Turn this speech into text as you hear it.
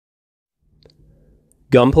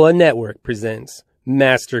Gunpla Network presents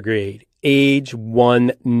Master Grade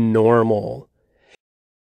AGE-1 Normal.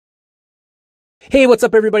 Hey, what's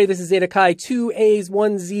up everybody? This is Zeta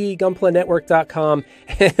 2As1Z, GunplaNetwork.com,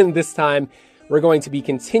 and this time we're going to be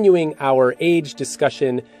continuing our age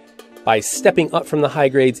discussion by stepping up from the high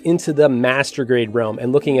grades into the Master Grade realm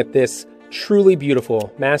and looking at this truly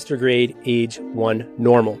beautiful Master Grade AGE-1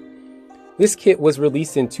 Normal. This kit was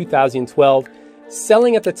released in 2012,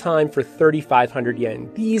 selling at the time for 3,500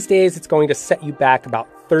 yen. These days, it's going to set you back about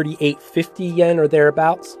 3,850 yen or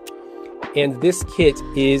thereabouts. And this kit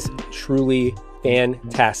is truly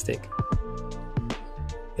fantastic.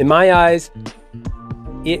 In my eyes,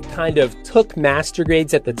 it kind of took Master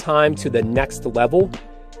Grades at the time to the next level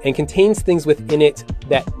and contains things within it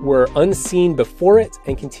that were unseen before it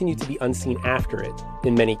and continue to be unseen after it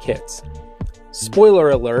in many kits. Spoiler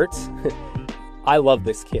alert, I love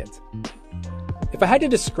this kit. If I had to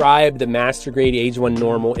describe the Master Grade AGE-1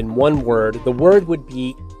 Normal in one word, the word would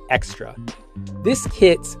be extra. This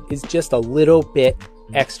kit is just a little bit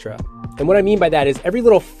extra. And what I mean by that is every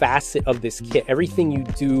little facet of this kit, everything you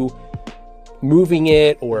do moving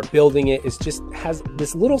it or building it has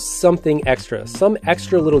this little something extra, some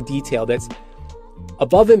extra little detail that's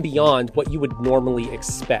above and beyond what you would normally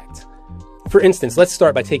expect. For instance, let's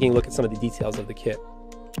start by taking a look at some of the details of the kit.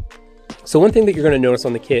 So one thing that you're going to notice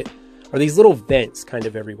on the kit are these little vents kind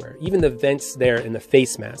of everywhere, even the vents there in the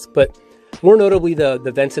face mask, but more notably the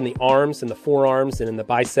vents in the arms and the forearms and in the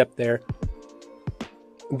bicep there.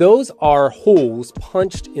 Those are holes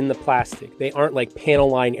punched in the plastic. They aren't like panel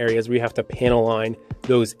line areas where you have to panel line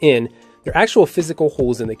those in. They're actual physical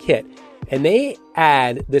holes in the kit, and they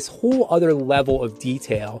add this whole other level of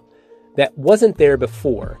detail that wasn't there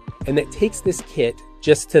before, and that takes this kit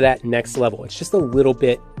just to that next level. It's just a little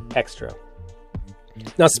bit extra.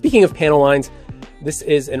 Now, speaking of panel lines, this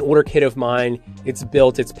is an order kit of mine. It's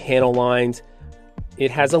built, it's panel lined. It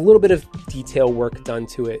has a little bit of detail work done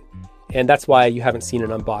to it, and that's why you haven't seen an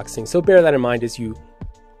unboxing. So bear that in mind as you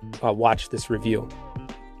watch this review.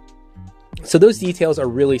 So those details are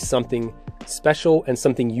really something special and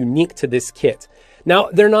something unique to this kit. Now,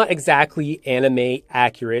 they're not exactly anime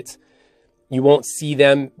accurate. You won't see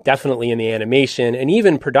them definitely in the animation, and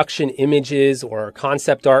even production images or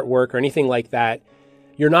concept artwork or anything like that.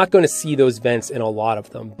 You're not going to see those vents in a lot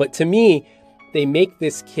of them. But to me, they make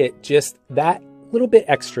this kit just that little bit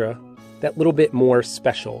extra, that little bit more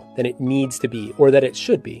special than it needs to be or that it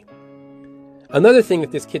should be. Another thing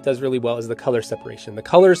that this kit does really well is the color separation. The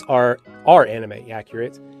colors are anime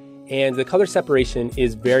accurate, and the color separation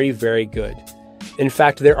is very, very good. In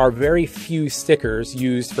fact, there are very few stickers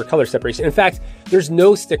used for color separation. In fact, there's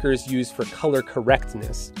no stickers used for color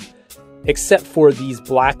correctness, except for these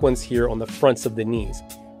black ones here on the fronts of the knees.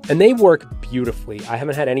 And they work beautifully. I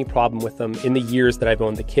haven't had any problem with them in the years that I've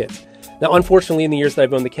owned the kit. Now, unfortunately, in the years that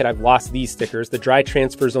I've owned the kit, I've lost these stickers, the dry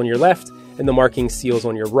transfers on your left and the marking seals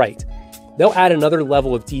on your right. They'll add another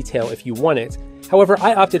level of detail if you want it. However,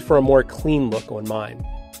 I opted for a more clean look on mine.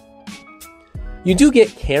 You do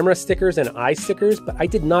get camera stickers and eye stickers, but I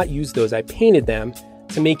did not use those. I painted them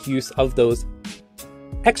to make use of those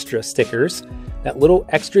extra stickers. That little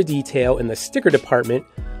extra detail in the sticker department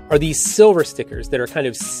are these silver stickers that are kind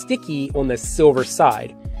of sticky on the silver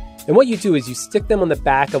side. And what you do is you stick them on the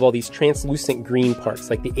back of all these translucent green parts,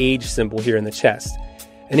 like the age symbol here in the chest.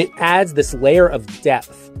 And it adds this layer of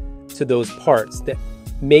depth to those parts that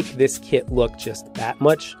make this kit look just that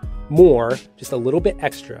much more, just a little bit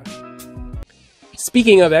extra.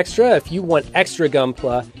 Speaking of extra, if you want extra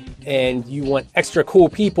Gunpla and you want extra cool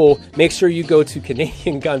people, make sure you go to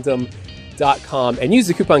CanadianGundam.com and use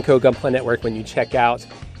the coupon code Gunpla Network when you check out.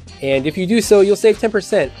 And if you do so, you'll save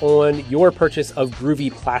 10% on your purchase of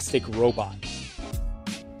groovy plastic robot.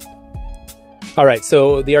 All right,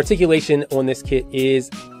 so the articulation on this kit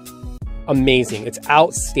is amazing. It's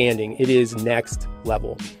outstanding. It is next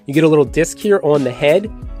level. You get a little disc here on the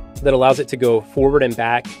head that allows it to go forward and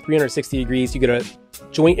back 360 degrees. You get a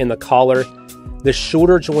joint in the collar. The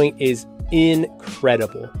shoulder joint is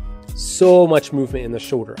incredible. So much movement in the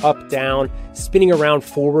shoulder, up, down, spinning around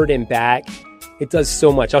forward and back. It does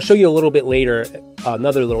so much. I'll show you a little bit later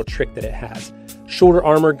another little trick that it has. Shoulder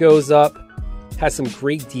armor goes up, has some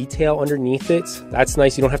great detail underneath it. That's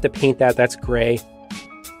nice. You don't have to paint that. That's gray.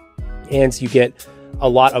 And you get a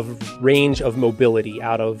lot of range of mobility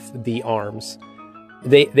out of the arms.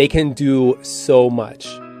 They can do so much.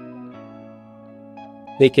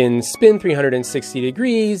 They can spin 360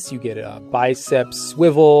 degrees. You get a bicep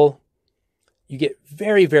swivel. You get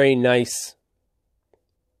very, very nice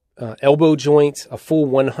elbow joint, a full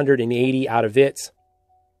 180 out of it.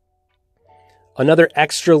 Another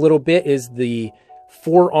extra little bit is the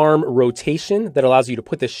forearm rotation that allows you to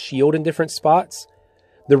put the shield in different spots.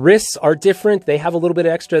 The wrists are different. They have a little bit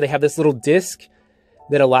extra. They have this little disc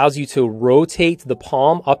that allows you to rotate the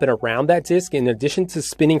palm up and around that disc in addition to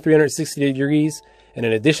spinning 360 degrees, and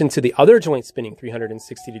in addition to the other joint spinning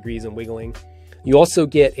 360 degrees and wiggling. You also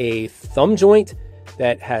get a thumb joint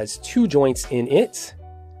that has 2 joints in it,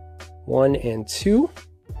 1 and 2.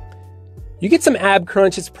 You get some ab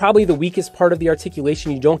crunch. It's probably the weakest part of the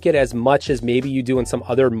articulation. You don't get as much as maybe you do in some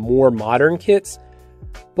other more modern kits,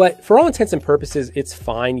 but for all intents and purposes, it's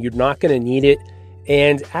fine. You're not going to need it.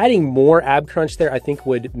 And adding more ab crunch there, I think,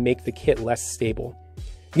 would make the kit less stable.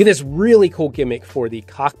 You get this really cool gimmick for the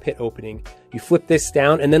cockpit opening. You flip this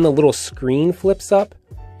down and then the little screen flips up.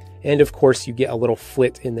 And of course, you get a little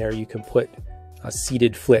flit in there. You can put a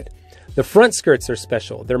seated flit. The front skirts are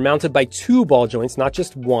special. They're mounted by 2 ball joints, not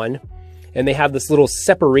just 1. And they have this little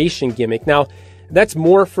separation gimmick. Now, that's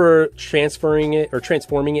more for transforming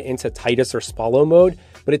it into Titus or Spallo mode,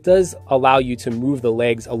 but it does allow you to move the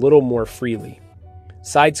legs a little more freely.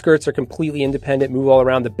 Side skirts are completely independent, move all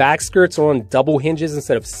around. The back skirts are on double hinges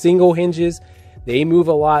instead of single hinges. They move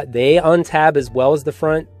a lot. They untab as well as the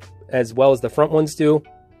front ones do,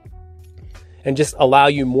 and just allow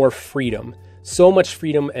you more freedom. So much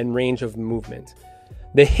freedom and range of movement.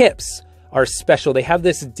 The hips are special. They have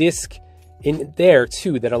this disc in there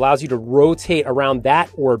too that allows you to rotate around that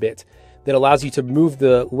orbit, that allows you to move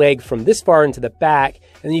the leg from this far into the back,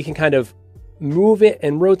 and then you can kind of move it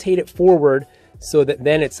and rotate it forward so that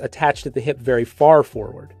then it's attached at the hip very far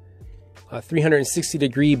forward. 360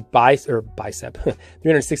 degree bicep,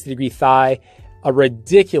 360 degree thigh, a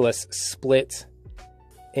ridiculous split,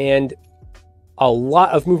 and a lot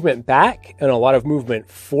of movement back and a lot of movement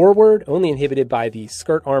forward, only inhibited by the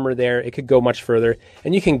skirt armor there. It could go much further,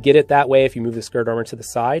 and you can get it that way if you move the skirt armor to the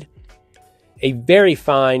side. A very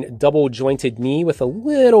fine double jointed knee with a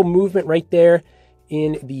little movement right there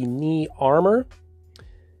in the knee armor.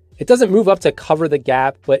 It doesn't move up to cover the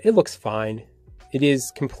gap, but it looks fine. It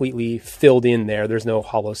is completely filled in there. There's no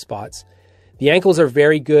hollow spots. The ankles are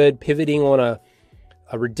very good, pivoting on a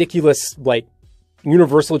ridiculous, like,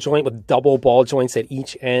 universal joint with double ball joints at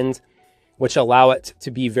each end, which allow it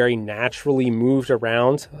to be very naturally moved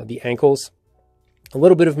around the ankles. A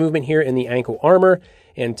little bit of movement here in the ankle armor,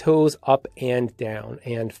 and toes up and down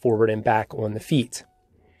and forward and back on the feet.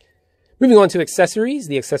 Moving on to accessories.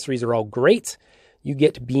 The accessories are all great. You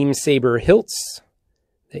get beam saber hilts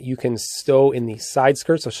that you can stow in the side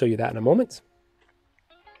skirts. I'll show you that in a moment.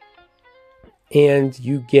 And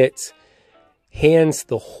you get hands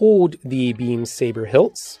to hold the beam saber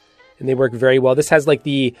hilts, and they work very well. This has like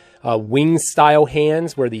the wing style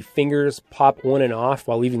hands where the fingers pop on and off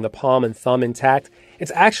while leaving the palm and thumb intact.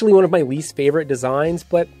 It's actually one of my least favorite designs,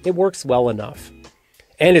 but it works well enough.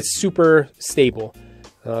 And it's super stable.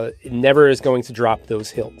 It never is going to drop those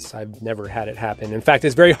hilts. I've never had it happen. In fact,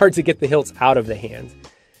 it's very hard to get the hilts out of the hand,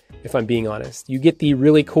 if I'm being honest. You get the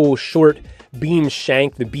really cool short beam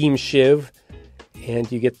shank, the beam shiv,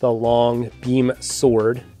 and you get the long beam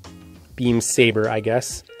sword, beam saber, I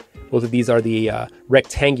guess. Both of these are the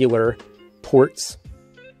rectangular ports,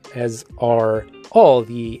 as are all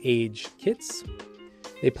the AGE kits.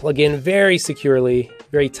 They plug in very securely,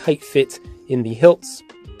 very tight fit in the hilts.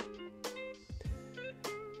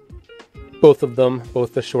 Both of them,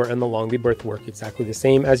 both the short and the long, they both work exactly the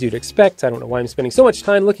same as you'd expect. I don't know why I'm spending so much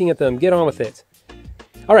time looking at them. Get on with it.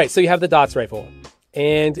 All right, so you have the DOTS rifle,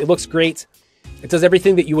 and it looks great. It does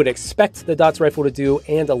everything that you would expect the DOTS rifle to do,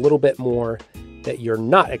 and a little bit more that you're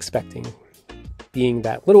not expecting, being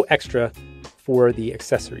that little extra for the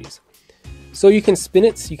accessories. So you can spin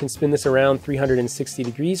it. You can spin this around 360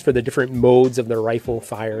 degrees for the different modes of the rifle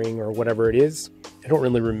firing or whatever it is. I don't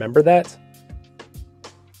really remember that,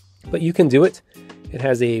 but you can do it. It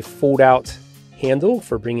has a fold-out handle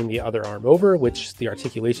for bringing the other arm over, which the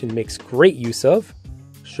articulation makes great use of.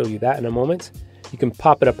 I'll show you that in a moment. You can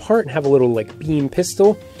pop it apart and have a little like beam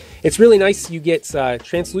pistol. It's really nice. You get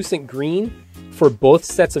translucent green for both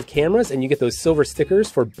sets of cameras, and you get those silver stickers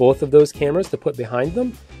for both of those cameras to put behind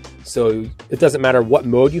them. So it doesn't matter what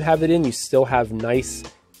mode you have it in, you still have nice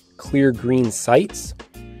clear green sights.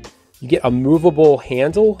 You get a movable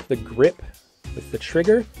handle, the grip with the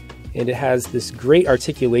trigger, and it has this great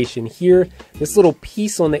articulation here. This little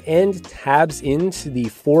piece on the end tabs into the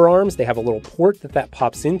forearms. They have a little port that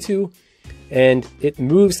pops into, and it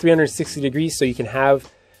moves 360 degrees so you can have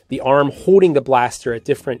the arm holding the blaster at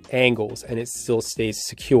different angles and it still stays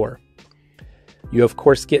secure. You of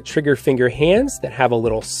course get trigger finger hands that have a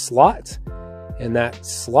little slot, and that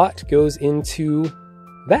slot goes into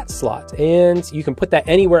that slot. And you can put that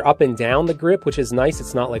anywhere up and down the grip, which is nice.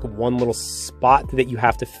 It's not like one little spot that you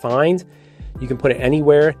have to find. You can put it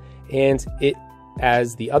anywhere, and it,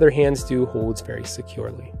 as the other hands do, holds very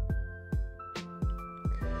securely.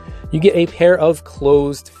 You get a pair of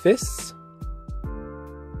closed fists,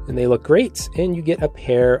 and they look great. And you get a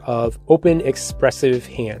pair of open, expressive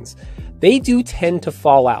hands. They do tend to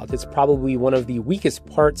fall out. It's probably one of the weakest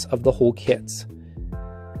parts of the whole kit.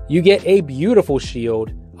 You get a beautiful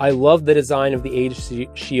shield. I love the design of the AGE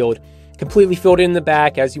shield. Completely filled in the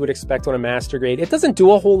back, as you would expect on a master grade. It doesn't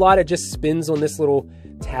do a whole lot. It just spins on this little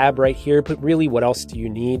tab right here, but really, what else do you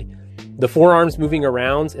need? The forearms moving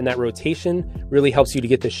around and that rotation really helps you to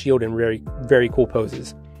get the shield in very, very cool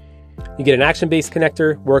poses. You get an action-based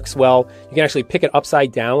connector, works well. You can actually pick it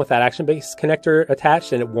upside down with that action-based connector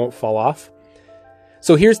attached and it won't fall off.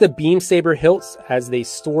 So here's the beam saber hilts as they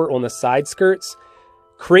store on the side skirts.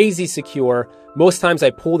 Crazy secure. Most times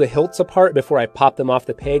I pull the hilts apart before I pop them off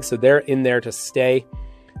the peg, so they're in there to stay.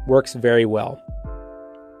 Works very well.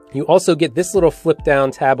 You also get this little flip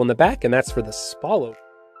down tab on the back, and that's for the spallo.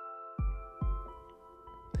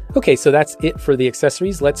 Okay, so that's it for the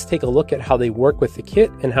accessories. Let's take a look at how they work with the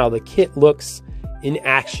kit and how the kit looks in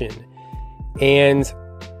action. And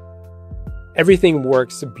everything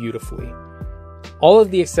works beautifully. All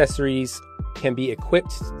of the accessories can be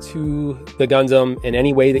equipped to the Gundam in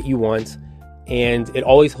any way that you want, and it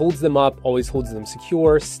always holds them up, always holds them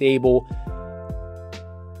secure, stable.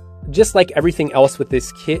 Just like everything else with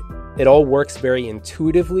this kit, it all works very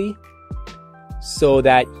intuitively so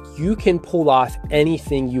that you can pull off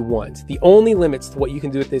anything you want. The only limits to what you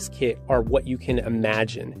can do with this kit are what you can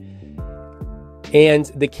imagine. And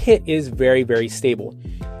the kit is very, very stable.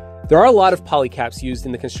 There are a lot of polycaps used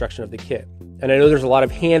in the construction of the kit. And I know there's a lot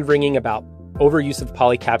of hand-wringing about overuse of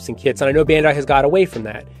polycaps in kits, and I know Bandai has got away from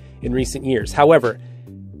that in recent years. However,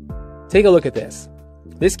 take a look at this.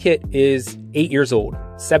 This kit is 8 years old,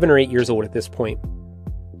 7 or 8 years old at this point.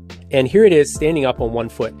 And here it is standing up on one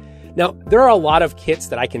foot. Now, there are a lot of kits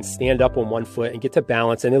that I can stand up on one foot and get to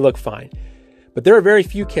balance and they look fine. But there are very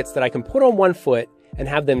few kits that I can put on one foot and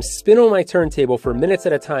have them spin on my turntable for minutes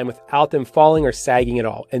at a time without them falling or sagging at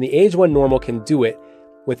all. And the AGE-1 Normal can do it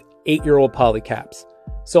with 8-year-old polycaps.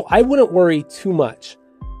 So I wouldn't worry too much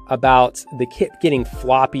about the kit getting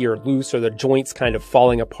floppy or loose or the joints kind of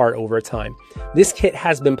falling apart over time. This kit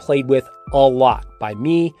has been played with a lot by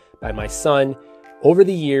me, by my son, over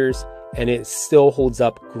the years, and it still holds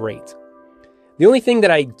up great. The only thing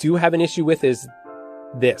that I do have an issue with is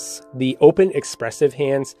this, the open expressive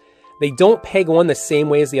hands. They don't peg on the same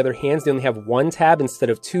way as the other hands. They only have one tab instead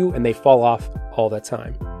of two, and they fall off all the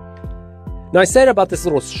time. Now, I said about this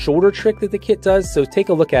little shoulder trick that the kit does, so take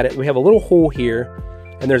a look at it. We have a little hole here,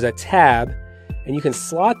 and there's a tab, and you can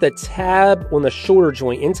slot the tab on the shoulder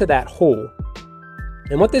joint into that hole.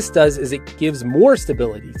 And what this does is it gives more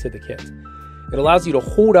stability to the kit. It allows you to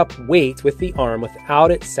hold up weight with the arm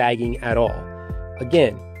without it sagging at all.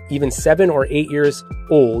 Again, even 7 or 8 years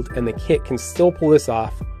old, and the kit can still pull this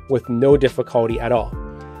off with no difficulty at all.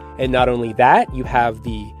 And not only that, you have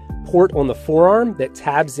the port on the forearm that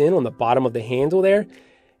tabs in on the bottom of the handle there.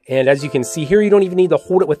 And as you can see here, you don't even need to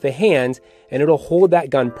hold it with the hand, and it'll hold that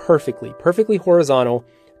gun perfectly horizontal,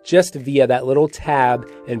 just via that little tab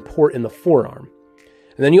and port in the forearm.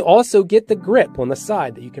 And then you also get the grip on the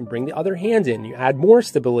side that you can bring the other hand in. You add more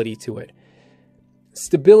stability to it.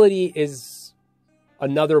 Stability is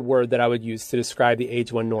another word that I would use to describe the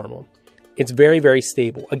AGE-1 Normal. It's very, very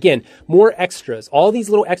stable. Again, more extras, all these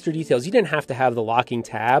little extra details. You didn't have to have the locking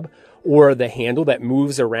tab or the handle that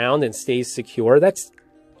moves around and stays secure. That's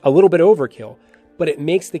a little bit overkill, but it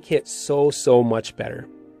makes the kit so much better.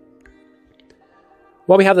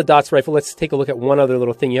 While we have the dots rifle, let's take a look at one other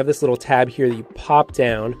little thing. You have this little tab here that you pop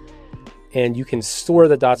down, and you can store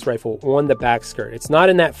the dots rifle on the back skirt. It's not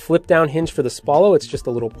in that flip down hinge for the spallo. It's just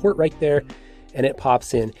a little port right there, and it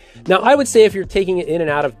pops in. Now, I would say if you're taking it in and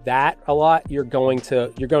out of that a lot, you're going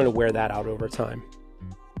to wear that out over time.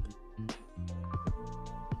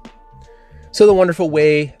 So the wonderful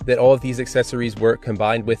way that all of these accessories work,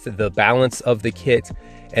 combined with the balance of the kit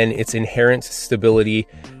and its inherent stability,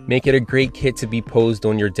 make it a great kit to be posed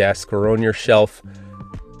on your desk or on your shelf.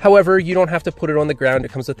 However, you don't have to put it on the ground.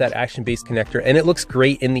 It comes with that action-based connector, and it looks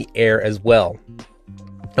great in the air as well.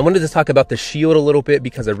 I wanted to talk about the shield a little bit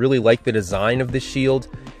because I really like the design of the shield,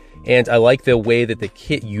 and I like the way that the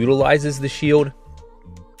kit utilizes the shield.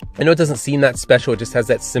 I know it doesn't seem that special. It just has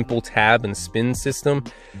that simple tab and spin system,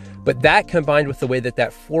 but that combined with the way that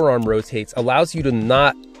that forearm rotates allows you to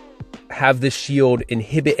not have the shield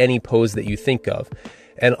inhibit any pose that you think of,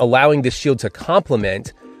 and allowing the shield to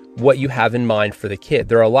complement what you have in mind for the kit.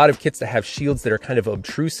 There are a lot of kits that have shields that are kind of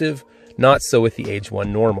obtrusive, not so with the AGE-1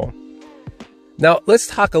 Normal. Now, let's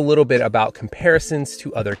talk a little bit about comparisons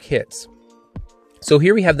to other kits. So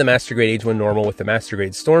here we have the Master Grade AGE-1 Normal with the Master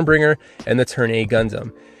Grade Stormbringer and the Turn A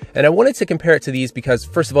Gundam. And I wanted to compare it to these because,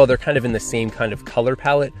 first of all, they're kind of in the same kind of color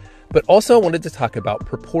palette, but also I wanted to talk about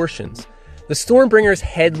proportions. The Stormbringer's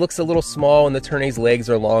head looks a little small and the Turn A's legs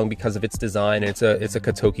are long because of its design. It's a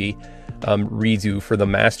Kotoki redo for the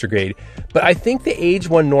Master Grade. But I think the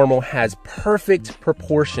AGE-1 Normal has perfect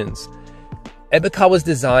proportions. Ebikawa's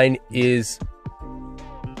design is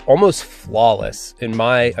almost flawless, in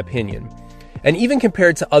my opinion. And even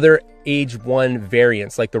compared to other AGE-1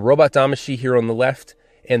 variants, like the Robot Damashi here on the left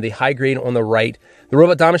and the High Grade on the right, the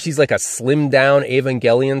Robot Damashi is like a slimmed down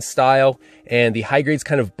Evangelion style, and the High Grade's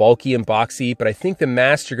kind of bulky and boxy, but I think the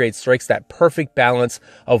Master Grade strikes that perfect balance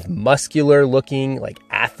of muscular looking, like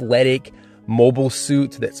athletic, mobile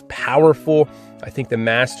suit that's powerful. I think the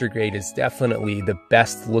Master Grade is definitely the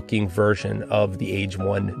best looking version of the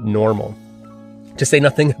AGE-1 Normal. To say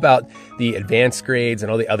nothing about the advanced grades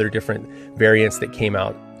and all the other different variants that came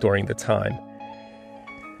out during the time.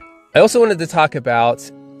 I also wanted to talk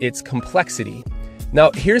about its complexity.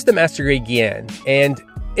 Now, here's the Master Grade Gian, and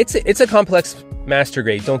it's a complex Master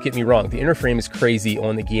Grade, don't get me wrong. The inner frame is crazy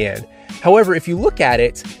on the Gian. However, if you look at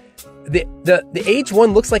it, the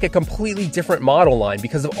AGE-1 looks like a completely different model line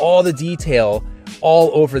because of all the detail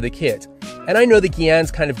all over the kit. And I know the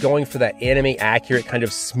Gian's kind of going for that anime accurate kind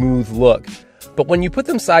of smooth look. But when you put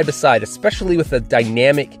them side by side, especially with the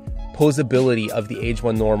dynamic posability of the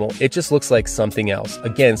AGE-1 Normal, it just looks like something else.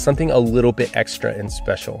 Again, something a little bit extra and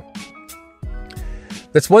special.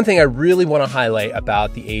 That's one thing I really want to highlight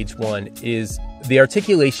about the AGE-1 is the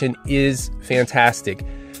articulation is fantastic,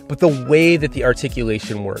 but the way that the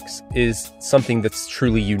articulation works is something that's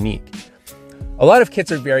truly unique. A lot of kits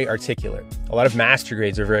are very articulate. A lot of Master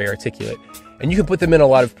Grades are very articulate. And you can put them in a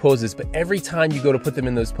lot of poses, but every time you go to put them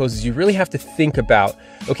in those poses, you really have to think about,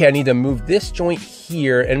 okay, I need to move this joint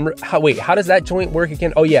here, and how does that joint work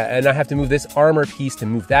again? Oh yeah, and I have to move this armor piece to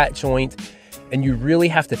move that joint, and you really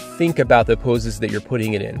have to think about the poses that you're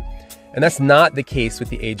putting it in. And that's not the case with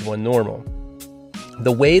the AGE-1 Normal.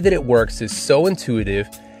 The way that it works is so intuitive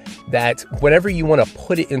that whenever you want to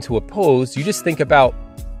put it into a pose, you just think about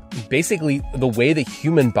basically the way the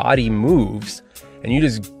human body moves, and you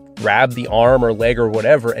just grab the arm or leg or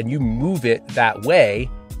whatever, and you move it that way,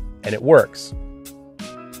 and it works.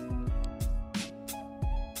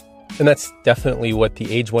 And that's definitely what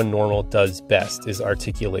the AGE-1 Normal does best, is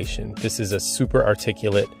articulation. This is a super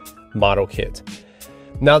articulate model kit.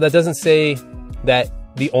 Now, that doesn't say that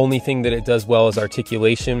the only thing that it does well is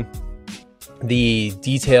articulation. The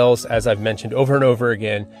details, as I've mentioned over and over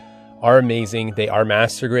again, are amazing. They are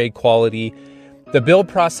Master Grade quality. The build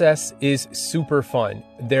process is super fun.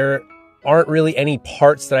 There aren't really any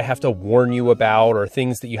parts that I have to warn you about or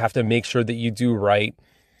things that you have to make sure that you do right.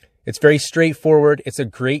 It's very straightforward. It's a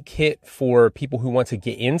great kit for people who want to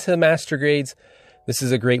get into Master Grades. This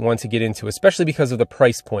is a great one to get into, especially because of the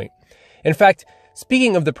price point. In fact,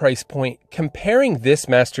 speaking of the price point, comparing this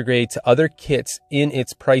Master Grade to other kits in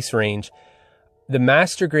its price range, the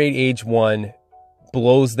Master Grade AGE-1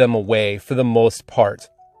 blows them away for the most part.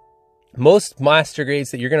 Most Master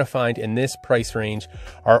Grades that you're going to find in this price range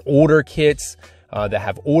are older kits that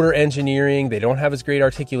have older engineering. They don't have as great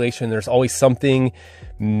articulation. There's always something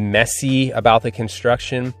messy about the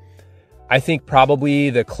construction. I think probably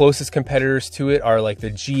the closest competitors to it are like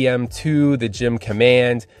the GM2, the GM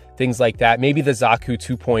Command, things like that. Maybe the Zaku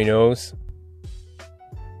 2.0s.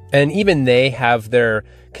 And even they have their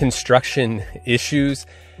construction issues.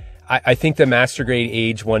 I think the Master Grade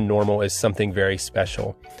AGE-1 Normal is something very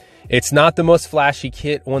special. It's not the most flashy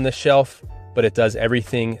kit on the shelf, but it does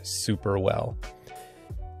everything super well.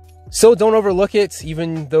 So don't overlook it,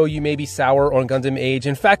 even though you may be sour on Gundam AGE.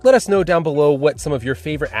 In fact, let us know down below what some of your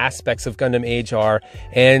favorite aspects of Gundam AGE are.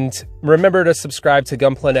 And remember to subscribe to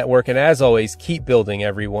Gunpla Network. And as always, keep building,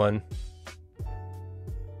 everyone.